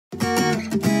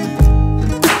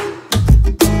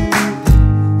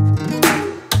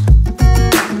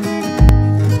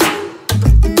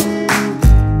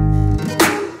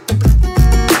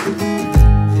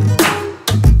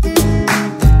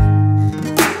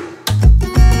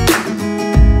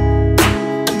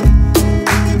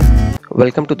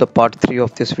Welcome to the part 3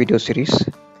 of this video series.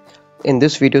 In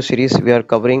this video series, we are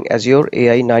covering Azure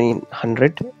AI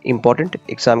 900 important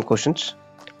exam questions.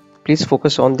 Please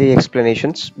focus on the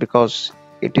explanations because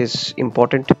it is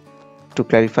important to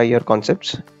clarify your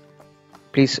concepts.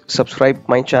 Please subscribe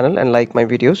my channel and like my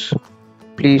videos.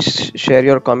 Please share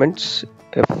your comments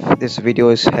if this video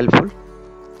is helpful.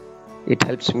 It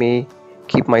helps me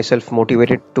keep myself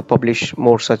motivated to publish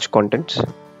more such contents.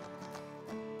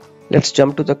 Let's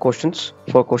jump to the questions.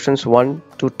 For questions 1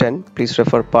 to 10, please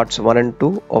refer parts 1 and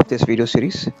 2 of this video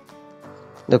series.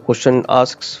 The question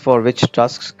asks for which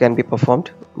tasks can be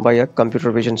performed by a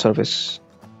computer vision service.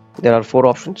 There are 4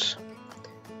 options.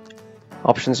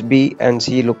 Options B and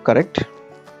C look correct.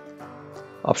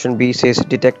 Option B says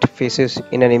detect faces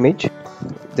in an image.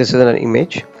 This is an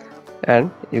image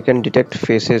and you can detect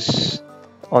faces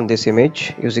on this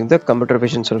image using the computer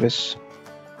vision service.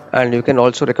 And you can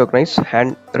also recognize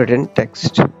handwritten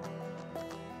text.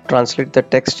 Translate the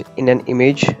text in an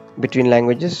image between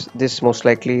languages. This most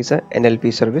likely is an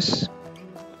NLP service.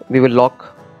 We will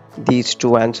lock these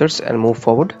 2 answers and move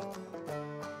forward.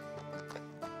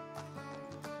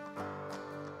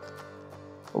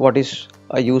 What is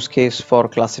a use case for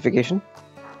classification?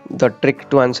 The trick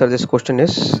to answer this question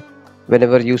is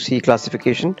whenever you see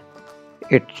classification,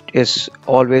 it is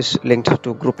always linked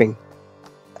to grouping.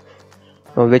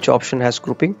 Now, which option has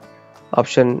grouping?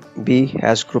 Option B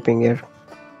has grouping here.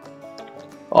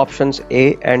 Options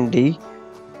A and D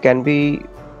can be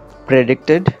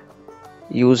predicted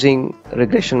using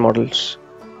regression models.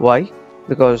 Why?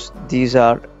 Because these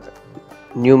are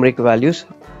numeric values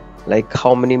like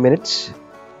how many minutes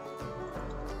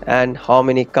and how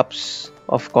many cups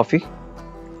of coffee.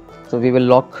 So we will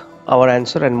lock our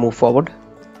answer and move forward.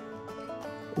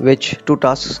 Which 2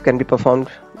 tasks can be performed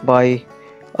by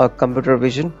a computer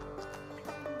vision?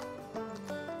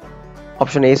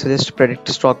 Option A suggests predict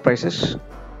stock prices.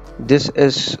 This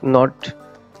is not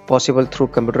possible through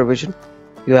computer vision.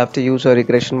 You have to use a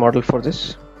regression model for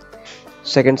this.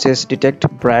 Second says detect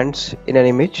brands in an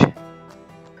image.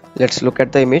 Let's look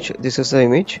at the image. This is the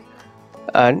image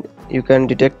and you can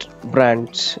detect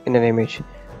brands in an image.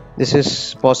 This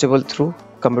is possible through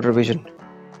computer vision.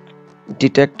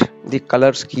 Detect the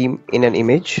color scheme in an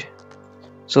image.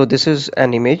 So this is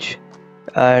an image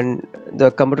and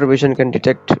the computer vision can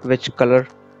detect which color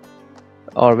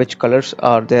or which colors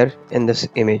are there in this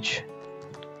image.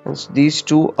 And these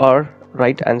 2 are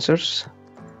right answers.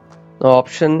 Now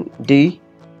option D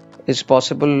is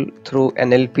possible through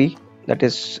NLP, that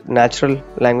is natural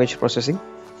language processing.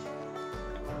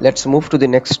 Let's move to the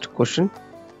next question.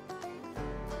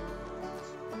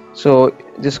 So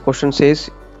this question says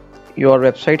your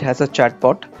website has a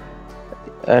chatbot,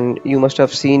 and you must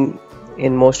have seen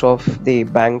in most of the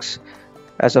banks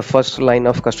as a first line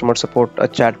of customer support a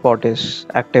chatbot is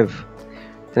active,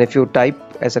 and if you type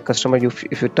as a customer,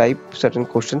 if you type certain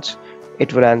questions,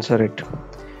 it will answer it.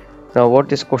 Now what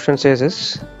this question says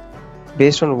is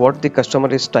based on what the customer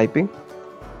is typing,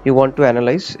 you want to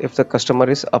analyze if the customer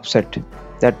is upset.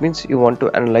 That means you want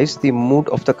to analyze the mood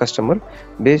of the customer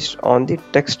based on the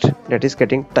text that is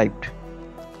getting typed.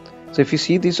 So if you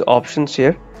see these options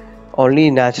here,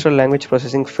 only natural language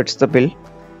processing fits the bill,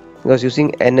 because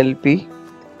using NLP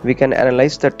we can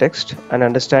analyze the text and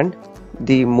understand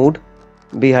the mood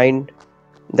behind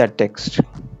that text.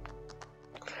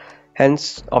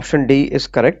 Hence option D is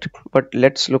correct, but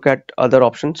let's look at other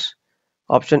options.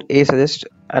 Option A suggests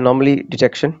anomaly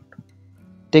detection.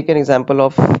 Take an example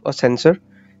of a sensor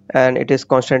and it is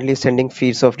constantly sending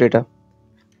feeds of data.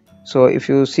 So if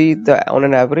you see on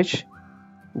an average,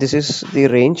 this is the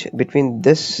range between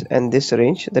this and this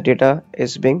range the data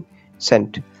is being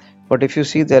sent. But if you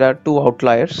see there are 2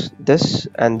 outliers, this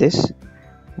and this.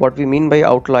 What we mean by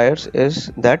outliers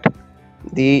is that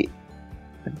the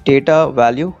data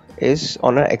value is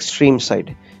on an extreme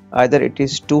side. Either it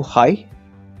is too high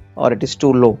or it is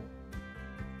too low,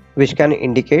 which can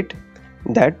indicate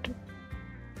that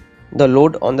the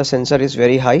load on the sensor is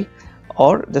very high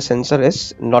or the sensor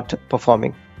is not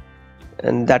performing.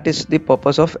 And that is the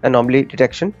purpose of anomaly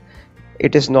detection.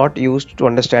 It is not used to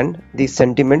understand the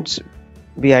sentiments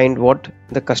behind what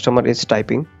the customer is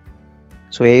typing.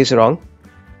 So A is wrong.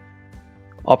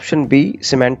 Option B,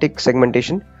 semantic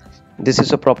segmentation. This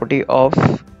is a property of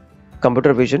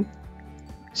computer vision.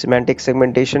 Semantic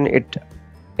segmentation, it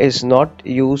is not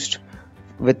used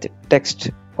with text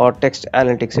or text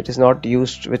analytics. It is not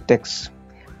used with text.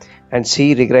 And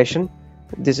C, regression.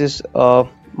 This is a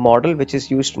model which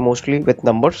is used mostly with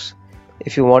numbers.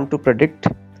 If you want to predict,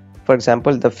 for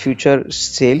example, the future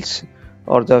sales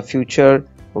or the future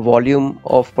volume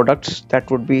of products that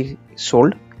would be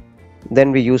sold,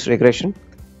 then we use regression,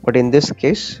 but in this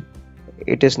case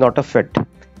it is not a fit.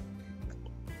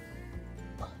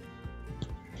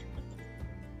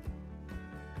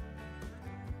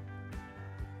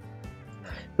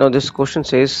 Now this question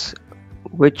says,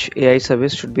 which AI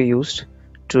service should be used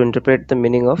to interpret the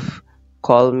meaning of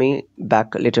call me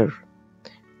back later?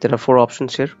 There are 4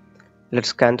 options here. Let's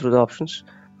scan through the options.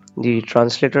 The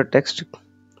translator text.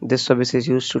 This service is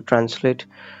used to translate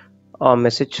a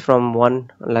message from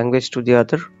one language to the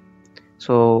other,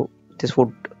 so this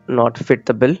would not fit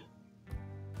the bill.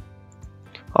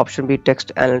 Option B,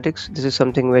 text analytics. This is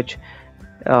something which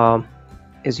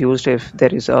is used if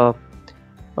there is a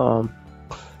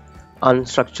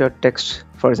unstructured text,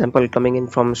 for example coming in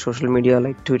from social media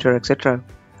like Twitter, etc.,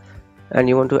 and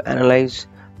you want to analyze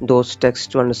those texts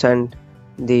to understand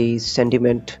the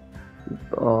sentiment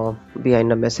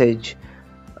behind a message,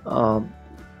 or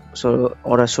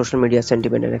a social media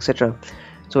sentiment, and etc.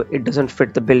 So it doesn't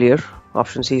fit the bill here.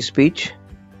 Option C, speech.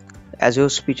 Azure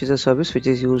Speech is a service which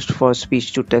is used for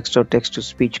speech to text or text to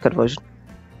speech conversion,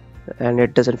 and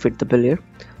it doesn't fit the bill here.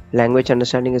 Language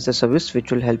understanding is the service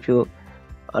which will help you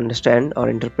understand or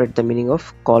interpret the meaning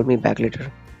of call me back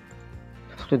later.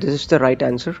 So this is the right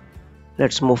answer.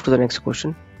 Let's move to the next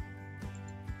question.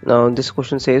 Now this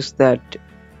question says that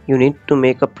you need to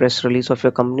make a press release of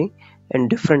your company in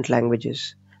different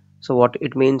languages. So what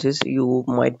it means is you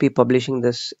might be publishing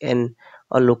this in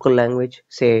a local language,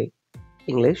 say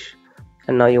English,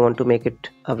 and now you want to make it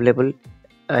available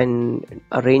in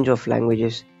a range of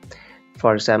languages,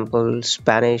 for example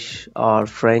Spanish or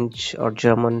French or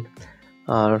German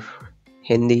or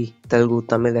Hindi, Telugu,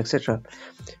 Tamil, etc.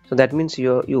 So that means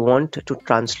you want to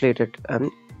translate it,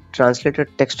 and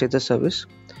translated text is the service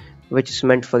which is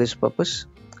meant for this purpose.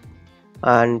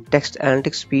 And text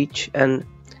analytics, speech, and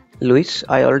Luis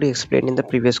I already explained in the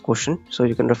previous question, so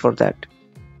you can refer that.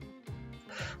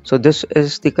 So this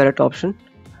is the correct option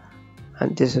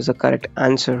and this is the correct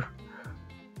answer.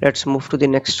 Let's move to the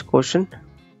next question.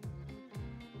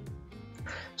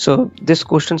 So this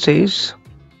question says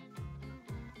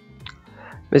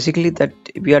basically that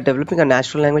we are developing a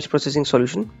natural language processing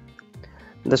solution.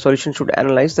 The solution should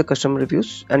analyze the customer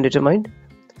reviews and determine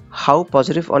how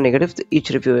positive or negative each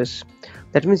review is.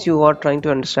 That means you are trying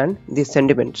to understand the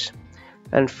sentiments,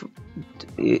 and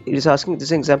it is asking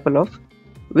this example of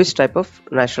which type of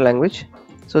natural language.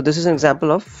 So this is an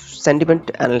example of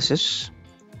sentiment analysis.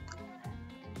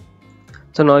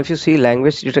 So now if you see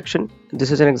language detection,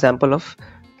 this is an example of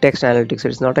text analytics.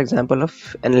 It is not an example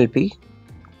of NLP.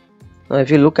 Now if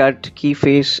you look at key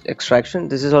phrase extraction,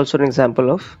 this is also an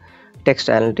example of text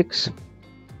analytics.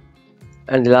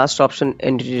 And the last option,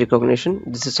 entity recognition,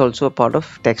 this is also a part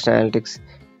of text analytics.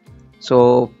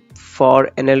 So for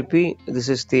NLP, this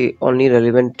is the only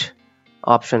relevant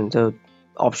option. The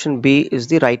option B is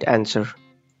the right answer.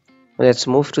 Let's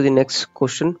move to the next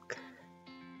question.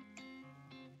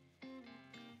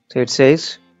 So it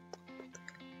says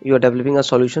you are developing a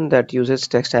solution that uses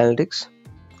text analytics,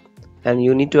 and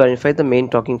you need to identify the main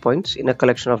talking points in a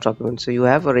collection of documents. So you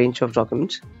have a range of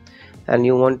documents and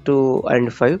you want to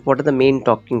identify what are the main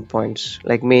talking points,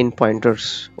 like main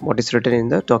pointers, what is written in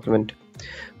the document.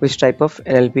 Which type of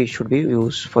NLP should be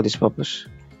used for this purpose?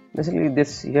 Basically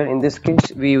this here, in this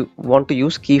case, we want to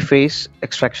use key phrase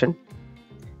extraction,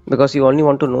 because you only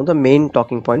want to know the main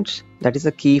talking points, that is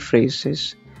the key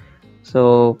phrases.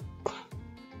 So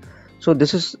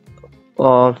this is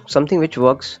something which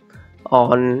works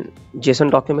on JSON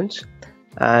documents,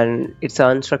 and it's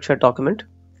an unstructured document.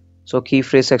 So key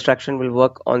phrase extraction will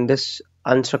work on this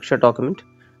unstructured document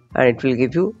and it will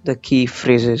give you the key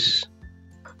phrases.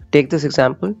 Take this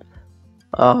example.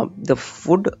 The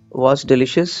food was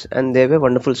delicious and they were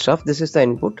wonderful stuff. This is the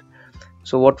input.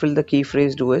 So what will the key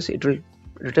phrase do is it will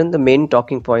return the main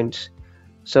talking points.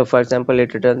 So for example,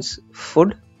 it returns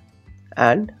food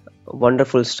and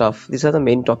wonderful stuff. These are the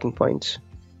main talking points.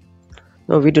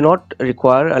 Now we do not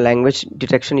require a language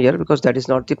detection here because that is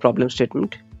not the problem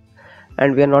statement,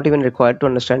 and we are not even required to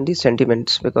understand the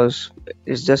sentiments because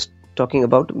it's just talking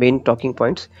about main talking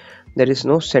points. There is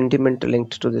no sentiment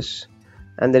linked to this,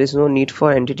 and there is no need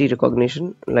for entity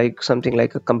recognition like something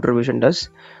like a computer vision does.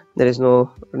 There is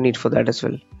no need for that as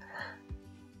well.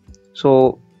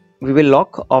 So we will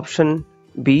lock option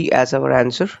B as our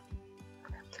answer.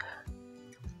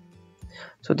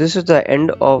 So this is the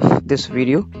end of this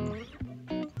video.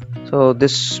 So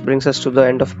this brings us to the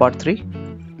end of part 3.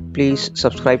 Please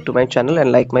subscribe to my channel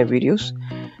and like my videos.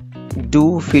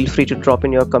 Do feel free to drop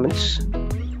in your comments.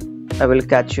 I will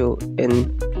catch you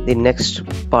in the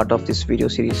next part of this video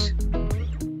series.